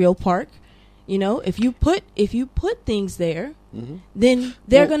industrial park. You know, if you put things there, then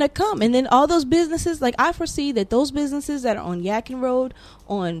they're going to come. And then all those businesses, like I foresee that those businesses that are on Yadkin Road,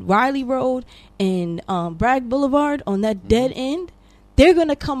 on Riley Road, and Bragg Boulevard, on that dead end, they're going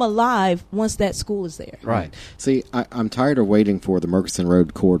to come alive once that school is there. Right. See, I'm tired of waiting for the Murchison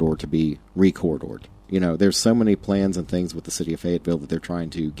Road corridor to be re-corridored. You know, there's so many plans and things with the city of Fayetteville that they're trying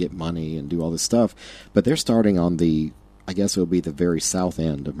to get money and do all this stuff. But they're starting on I guess it will be the very south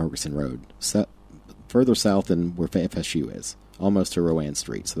end of Murchison Road, further south than where FSU is, almost to Rowan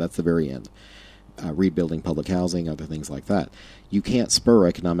Street. So that's the very end. Rebuilding public housing, other things like that. You can't spur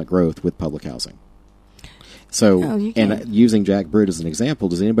economic growth with public housing. So, using Jack Britt as an example,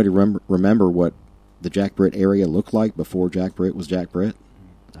 does anybody remember what the Jack Britt area looked like before Jack Britt was Jack Britt?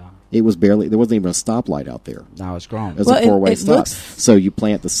 No. It was there wasn't even a stoplight out there. Now it's grown. It was a four-way stop. So you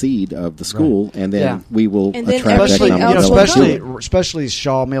plant the seed of the school, and then we will attract economic development. Especially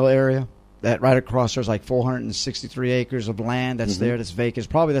Shaw Mill area. That right across there's like 463 acres of land that's there that's vacant.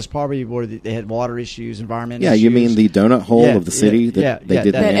 That's probably where they had water issues, environmental issues. Yeah, you mean the donut hole of the city that they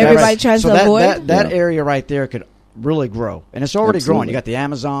did that everybody tries to avoid? That area right there could really grow, and it's already growing. You got the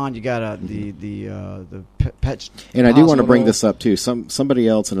Amazon, you got the pet. And I do want to bring this up too. Somebody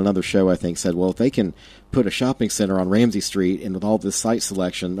else in another show I think said, well, if they can put a shopping center on Ramsey Street and with all this site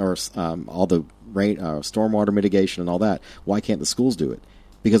selection or all the stormwater mitigation and all that, why can't the schools do it?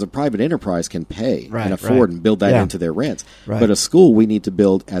 Because a private enterprise can pay and afford and build that into their rents. Right. But a school we need to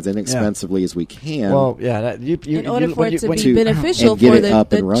build as inexpensively as we can. Well, in order for it to be beneficial for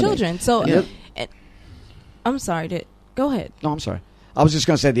the children. So, I'm sorry. Go ahead. No, I'm sorry. I was just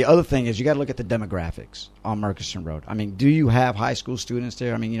going to say the other thing is you got to look at the demographics on Murchison Road. I mean, do you have high school students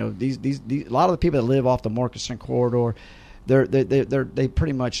there? I mean, you know, these a lot of the people that live off the Murchison corridor, they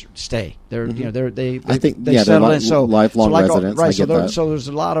pretty much stay. They're they settle in. So lifelong residents. Right. So there's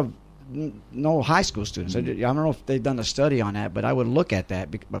a lot of no high school students. I don't know if they've done a study on that, but I would look at that.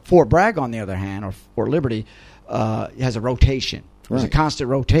 But Fort Bragg, on the other hand, or Fort Liberty, has a rotation. There's a constant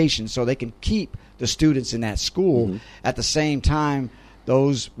rotation, so they can keep the students in that school. At the same time,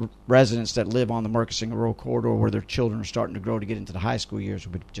 those residents that live on the Murchison Road corridor where their children are starting to grow to get into the high school years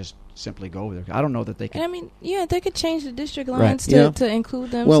would just simply go over there. I don't know that they can. I mean, they could change the district lines to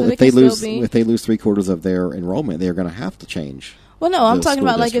include them. Well, so if they lose 3/4 of their enrollment, they're going to have to change. Well, no, I'm talking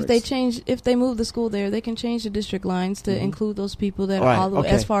about like if they move the school there, they can change the district lines to include those people that are all the way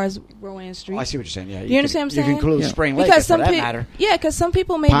as far as Rowan Street. I see what you're saying. Yeah, you understand what I'm saying? You can include Spring Lake for that matter. Yeah, because some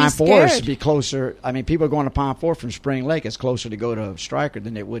people may Pine be scared. Forest would be closer. I mean, people are going to Pine Forest from Spring Lake. It's closer to go to Stryker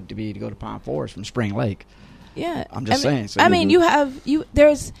than it would to go to Pine Forest from Spring Lake. Yeah, I'm just saying. So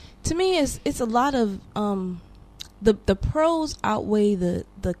there's to me it's a lot of the pros outweigh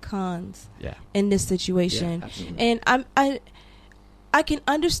the cons in this situation, and I can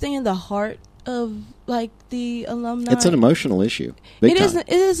understand the heart of like the alumni. It's an emotional issue. It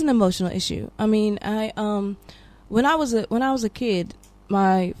is an emotional issue. I mean, when I was a kid,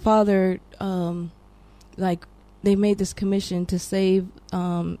 my father they made this commission to save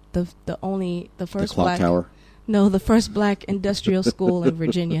the first clock tower. No, the first black industrial school in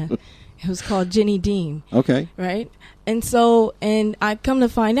Virginia. It was called Jenny Dean. Okay. Right? And I come to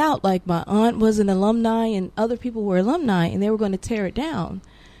find out, like, my aunt was an alumni and other people were alumni, and they were going to tear it down,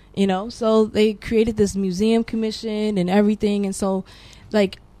 you know? So they created this museum commission and everything. And so,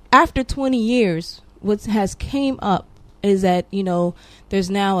 like, after 20 years, what has came up is that, you know,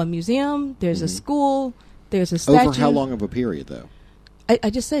 there's now a museum, there's a school, there's a statue. Over how long of a period, though? I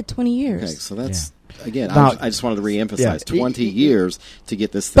just said 20 years. Okay, so that's... Again, now, I just wanted to reemphasize 20 years to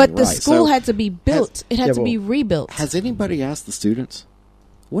get this thing right. But the school had to be built. It had to be rebuilt. Has anybody asked the students,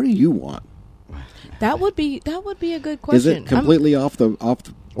 what do you want? That would be a good question. Is it completely off the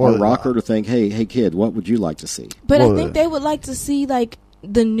rocker to think, hey kid, what would you like to see? But I think they would like to see like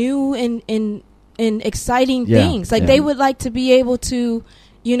the new and in exciting Yeah, things. Like yeah. they would like to be able to,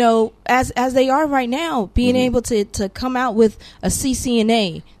 you know, as they are right now, being Mm-hmm. able to come out with a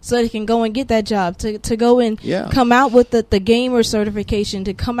CCNA so they can go and get that job, to go and Yeah. come out with the gamer certification,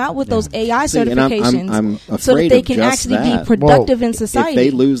 to come out with those AI See, and certifications, I'm so that afraid they of can just actually that. be productive in If society. they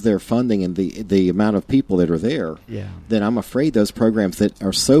lose their funding and the amount of people that are there, Yeah. then I'm afraid those programs that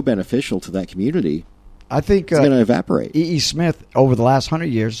are so beneficial to that community I think is going to evaporate. E.E. Smith, over the last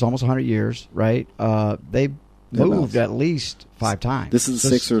 100 years, it's almost 100 years, right? They moved about- at least 5 times. This is the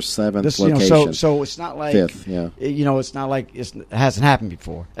sixth or seventh this, you know, location. so it's not like Fifth, yeah. You know, it's not like it hasn't happened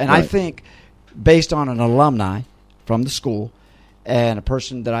before. And I Right. think, based on an alumni from the school and a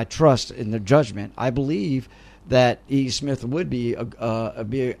person that I trust in their judgment, I believe that E. Smith would be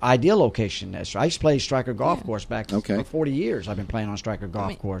an ideal location. I used to play Striker Golf Course back for 40 years. I've been playing on Striker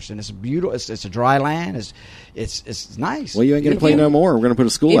Golf Course, and it's beautiful. It's a dry land. It's nice. Well, you ain't going to play no more. We're going to put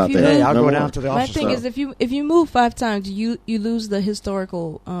a school out there. Hey, I'll No go more. down to the My office. thing is, if you move 5 times, you lose the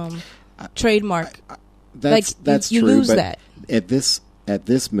historical trademark. That's you true. lose but that. At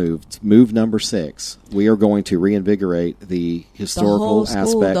this move number 6, we are going to reinvigorate the historical whole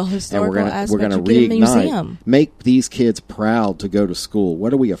school, aspect, the historical and we're aspect. going to You get a reignite, museum. make these kids proud to go to school.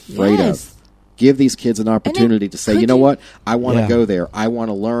 What are we afraid Yes. of? Give these kids an opportunity to say, you know what, I want to Yeah. go there. I want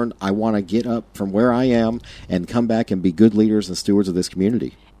to learn. I want to get up from where I am and come back and be good leaders and stewards of this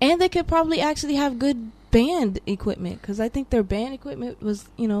community. And they could probably actually have good band equipment, because I think their band equipment was,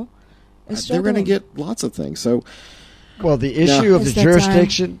 you know, is They're going to struggling. get lots of things. So Well, the issue of the It's that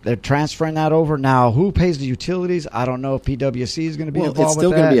jurisdiction, they're transferring that over. Now, who pays the utilities? I don't know if PWC is going to be well, involved it's still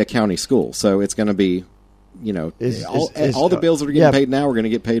with going that. to be a county school, so it's going to be, you know, all the bills that are getting yeah. paid now are going to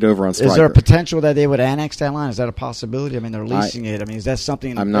get paid over on Stryker. Is there a potential that they would annex that line? Is that a possibility? I mean, they're leasing it. I mean, is that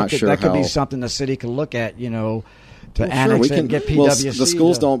something? I'm not sure That could be how- something the city could look at, you know, to Well, annex sure, we it can and get well, PWC. the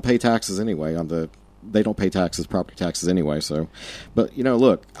schools to- don't pay taxes anyway. They don't pay taxes, property taxes anyway. So, but you know,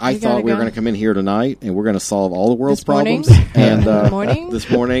 look, I You thought gotta we were go. going to come in here tonight and we're going to solve all the world's This morning? problems. And Morning? this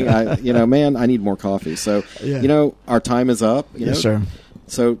morning, man, I need more coffee. So, Yeah. you know, our time is up. You Yes, know? sir.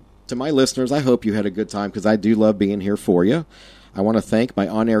 So, to my listeners, I hope you had a good time, because I do love being here for you. I want to thank my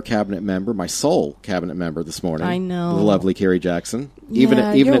on-air cabinet member, my sole cabinet member this morning. I know. The lovely Carrie Jackson. Yeah, even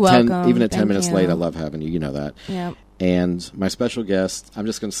you're at 10 welcome. even at 10 Thank minutes you. late, I love having you. You know that. Yeah. And my special guest, I'm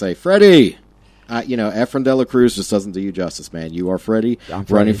just going to say, Freddy. Efren de la Cruz just doesn't do you justice, man. You are Freddy, I'm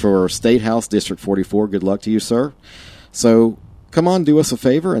Freddy. running for State House District 44. Good luck to you, sir. So come on, do us a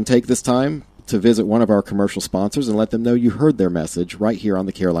favor and take this time to visit one of our commercial sponsors and let them know you heard their message right here on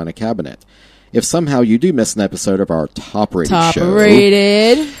the Carolina Cabinet. If somehow you do miss an episode of our top-rated show,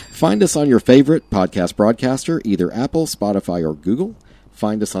 Top-rated. find us on your favorite podcast broadcaster, either Apple, Spotify, or Google.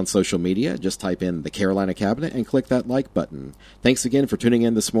 Find us on social media. Just type in the Carolina Cabinet and click that like button. Thanks again for tuning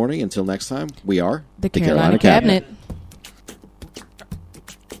in this morning. Until next time, we are The Carolina Cabinet.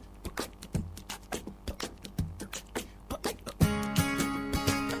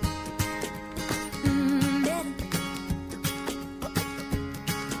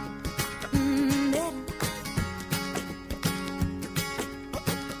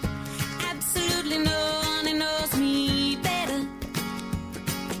 Absolutely no one knows me better.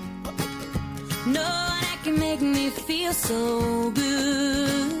 No one that can make me feel so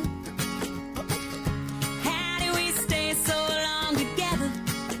good. How do we stay so long together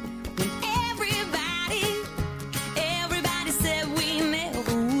when everybody said we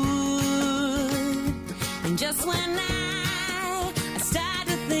never would? And just when I start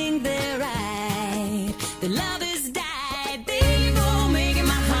to think they're right, the love has died. There you go, making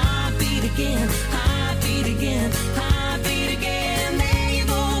my heart beat again, heartbeat again, heartbeat again. There you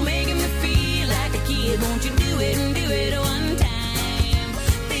go, making me feel like a kid. Won't you do it and do it one time?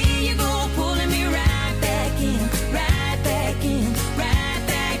 There you go, pulling me right back in, right back in, right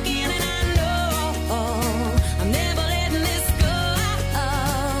back in. And I know I'm never letting this go.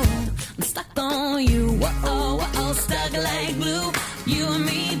 I'm stuck on you. Whoa, whoa, stuck like glue. You and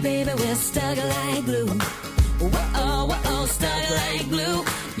me, baby, we're stuck like glue. Whoa, whoa, stuck like glue.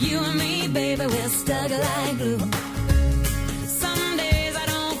 You and me, baby, we're stuck like glue. Some days I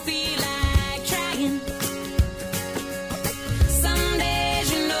don't feel like trying. Some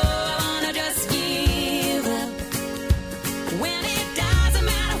days, you know, I wanna just give up. When it doesn't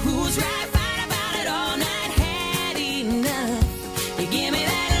matter who's right, fight about it all night, had enough. You give me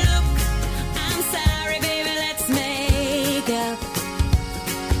that look, I'm sorry, baby, let's make up.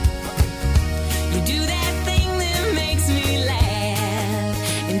 You do that thing that makes me laugh,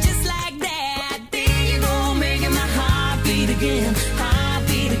 and just like that, there you go, making my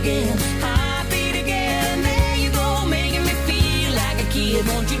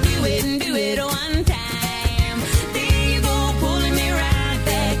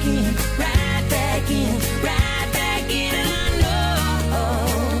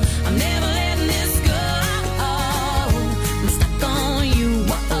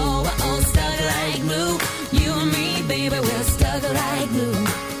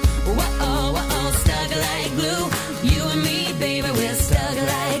stuck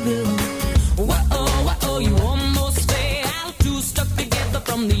like glue. Whoa, you almost fell. Two stuck together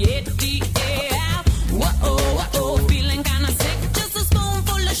from the ATL. Whoa, feeling kinda sick. Just a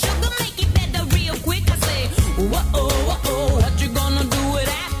spoonful of sugar, make it better real quick. I say, whoa, what you gonna do with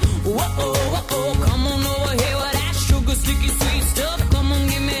that? Whoa, come on over here with that sugar, sticky, sweet stuff. Come on,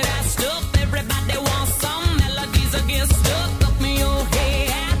 give me that stuff. Everybody wants some melodies that get stuck up in your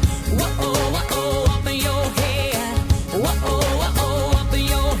head. Whoa, up in your head. Whoa, up in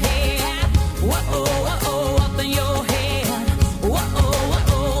your head. Whoa, up in your head. Whoa,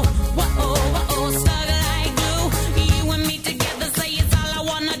 stuck like glue. You and me together, say it's all I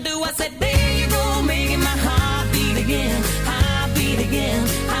wanna do. I said, there you go, making my heart beat again, heart beat again,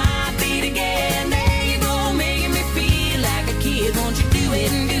 heart beat again. There you go, making me feel like a kid. Won't you do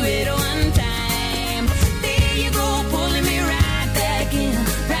it and do it one time? There you go, pulling me right back in,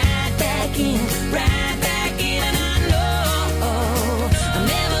 right back in, right back in. And I know I'm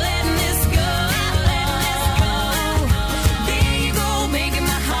never letting this go. There you go, making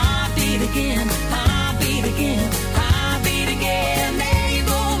my heart beat again, heart beat again, heart beat again. There you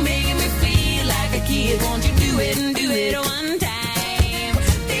go, making me feel like a kid. Won't you do it and do it one time?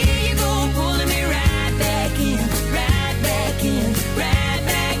 There you go, pulling me right back in, right back in, right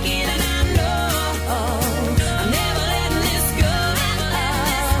back in. And I know I'm never letting this go.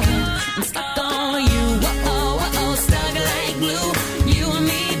 I'm stuck on you, whoa, stuck like glue. You and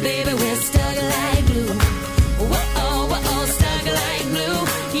me, baby, we're stuck like glue. Whoa, stuck like glue.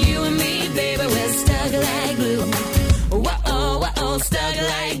 You and me, baby, we're stuck like glue. Whoa, stuck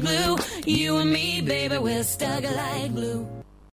like glue. You and me, baby, we're stuck like glue.